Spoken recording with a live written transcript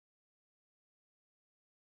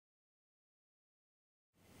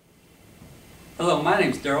Hello, my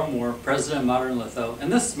name's Daryl Moore, President of Modern Litho,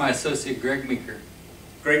 and this is my associate Greg Meeker.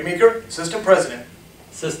 Greg Meeker, Assistant President.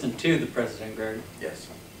 Assistant to the President, Greg. Yes.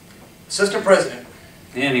 Assistant President.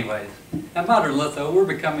 Anyways, at Modern Litho, we're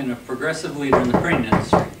becoming a progressive leader in the printing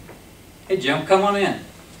industry. Hey Jim, come on in.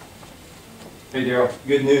 Hey Daryl,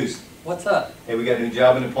 good news. What's up? Hey, we got a new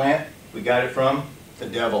job in the plant. We got it from the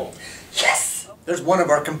devil. Yes! There's one of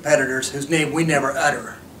our competitors whose name we never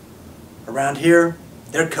utter. Around here,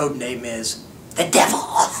 their code name is the devil.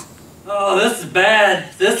 Oh, this is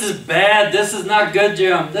bad. This is bad. This is not good,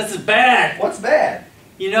 Jim. This is bad. What's bad?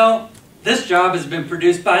 You know, this job has been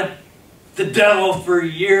produced by the devil for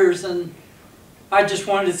years, and I just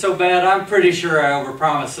wanted it so bad, I'm pretty sure I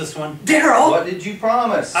overpromised this one. Daryl! What did you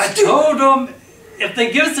promise? I told them if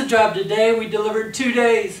they give us a job today, we deliver in 2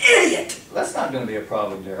 days. Idiot! That's not going to be a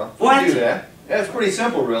problem, Daryl. What? We can do that. Yeah, it's pretty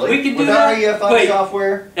simple, really. We can do With that? our EFI Wait.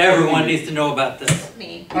 software. Everyone needs to know about this.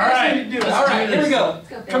 Me. All right, All right, here we go. Let's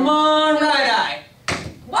go, Come on, right eye.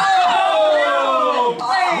 Whoa!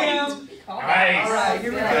 Bam! Nice. All right,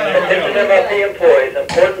 here we go. Attention MLT employees,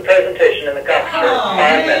 important presentation in the conference room. Oh,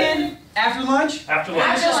 5 minutes. man. After lunch? After After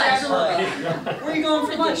lunch. lunch. After lunch. Where are you going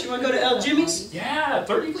for lunch? You want to go to El Jimmy's? Yeah,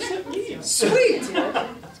 30% medium. Sweet.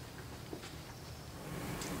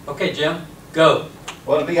 Okay, Jim, go.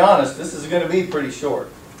 Well, to be honest, this is going to be pretty short.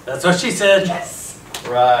 That's what she said.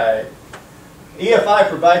 Right. EFI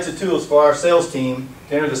provides the tools for our sales team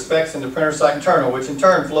to enter the specs in the printer site internal, which in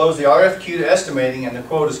turn flows the RFQ to estimating, and the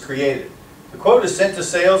quote is created. The quote is sent to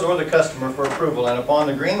sales or the customer for approval, and upon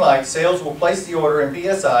the green light, sales will place the order in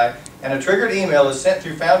PSI, and a triggered email is sent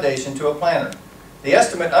through Foundation to a planner. The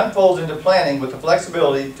estimate unfolds into planning with the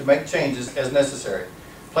flexibility to make changes as necessary.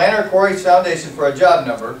 Planner queries Foundation for a job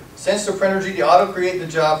number, sends to Printergy to auto-create the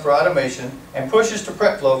job for automation, and pushes to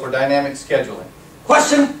PrintFlow for dynamic scheduling.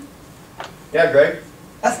 Question? Yeah, Greg?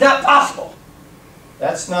 That's not possible.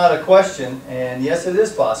 That's not a question, and yes, it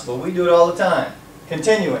is possible. We do it all the time.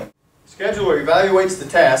 Continuing. Scheduler evaluates the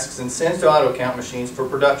tasks and sends to AutoCount machines for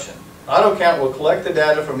production. AutoCount will collect the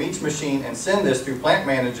data from each machine and send this through Plant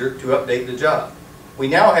Manager to update the job. We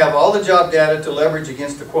now have all the job data to leverage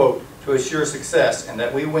against the quote to assure success and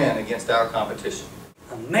that we win against our competition.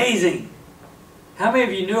 Amazing. How many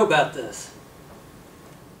of you knew about this?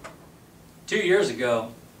 2 years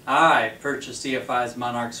ago, I purchased EFI's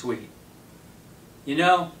Monarch Suite. You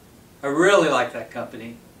know, I really like that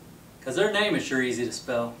company because their name is sure easy to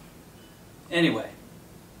spell. Anyway,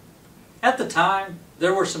 at the time,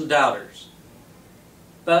 there were some doubters.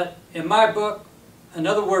 But in my book,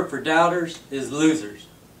 another word for doubters is losers.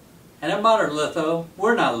 And at Modern Litho,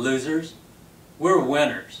 we're not losers, we're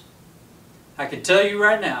winners. I can tell you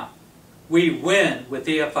right now, we win with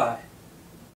EFI.